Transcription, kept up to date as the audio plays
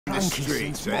the Monkey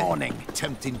streets, since morning.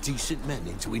 Tempting decent men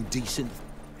into indecent...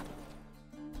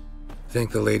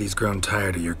 Think the lady's grown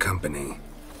tired of your company.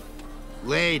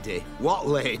 Lady? What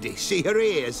lady? See her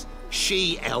ears?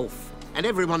 She-elf. And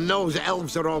everyone knows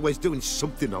elves are always doing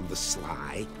something on the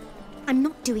sly. I'm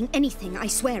not doing anything, I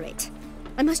swear it.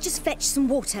 I must just fetch some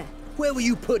water. Where will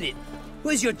you put it?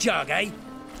 Where's your jug, eh?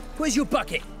 Where's your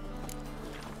bucket?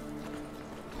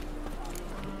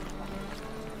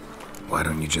 Why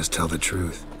don't you just tell the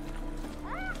truth?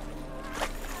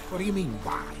 What do you mean,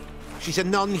 why? She's a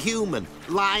non-human.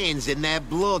 Lions in their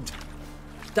blood.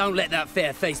 Don't let that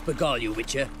fair face beguile you,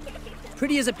 Witcher.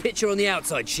 Pretty as a picture on the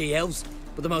outside, she-elves,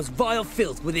 but the most vile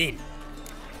filth within.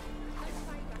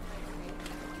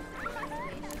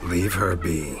 Leave her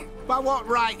be. By what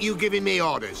right you giving me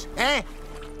orders, eh?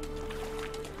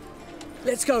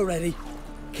 Let's go, Reddy.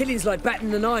 Killing's like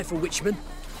batting an eye for witchmen.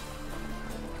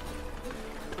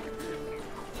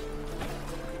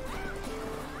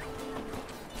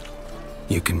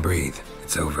 You can breathe.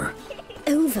 It's over.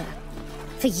 Over?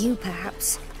 For you,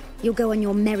 perhaps. You'll go on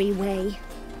your merry way.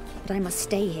 But I must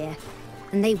stay here,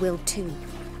 and they will too.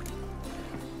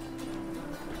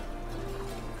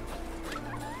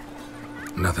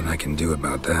 Nothing I can do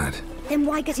about that. Then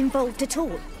why get involved at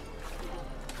all?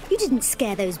 You didn't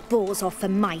scare those boars off for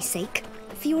my sake,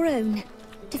 but for your own.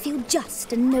 To feel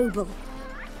just and noble.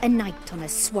 A knight on a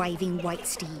swiving white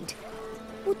steed.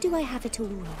 Or do I have it all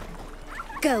wrong?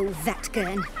 Go,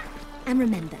 Vatgern. And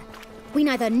remember, we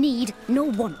neither need nor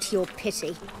want your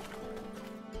pity.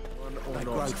 They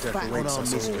grow fat on our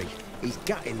misery. He's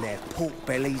gutting their pork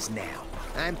bellies now,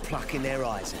 and plucking their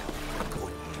eyes out.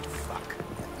 Good you fuck.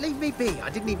 Leave me be, I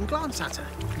didn't even glance at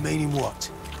her. Meaning what?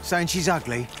 Saying she's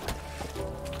ugly?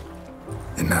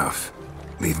 Enough.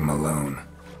 Leave him alone.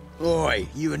 Oi,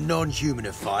 you a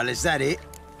non-humanophile, is that it?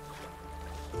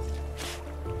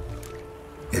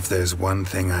 If there's one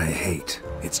thing I hate,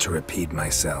 it's to repeat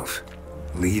myself.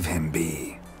 Leave him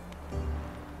be.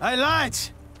 Hey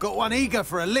lads, got one eager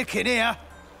for a licking here.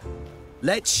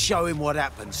 Let's show him what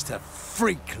happens to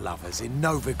freak lovers in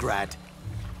Novigrad.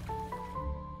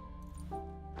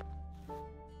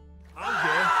 Oh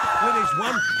yeah, when there's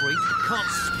one freak, can't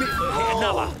spit but hit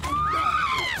another.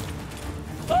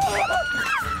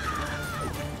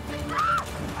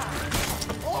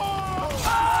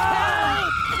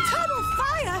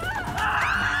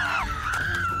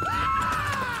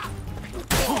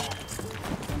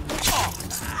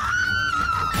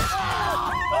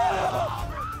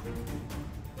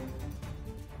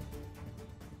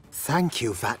 Thank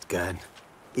you, Vatgern.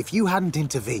 If you hadn't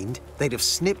intervened, they'd have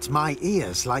snipped my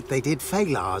ears like they did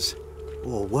Phalar's.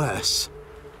 Or worse.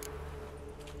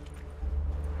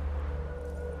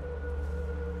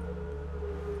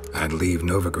 I'd leave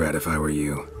Novigrad if I were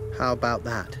you. How about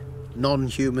that?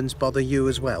 Non-humans bother you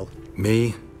as well?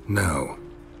 Me? No.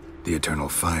 The Eternal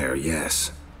Fire,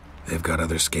 yes. They've got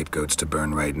other scapegoats to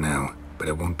burn right now, but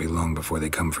it won't be long before they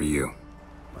come for you.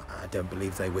 I don't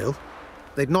believe they will.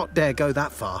 They'd not dare go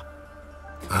that far.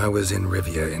 I was in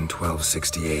Rivia in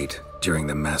 1268, during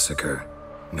the massacre.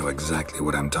 Know exactly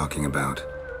what I'm talking about.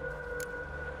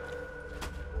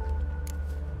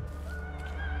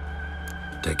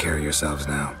 Take care of yourselves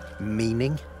now.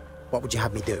 Meaning? What would you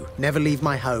have me do? Never leave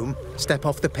my home? Step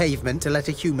off the pavement to let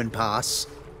a human pass?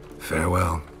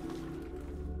 Farewell.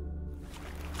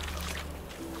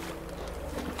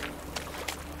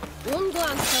 One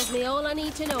glance tells me all I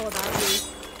need to know about you.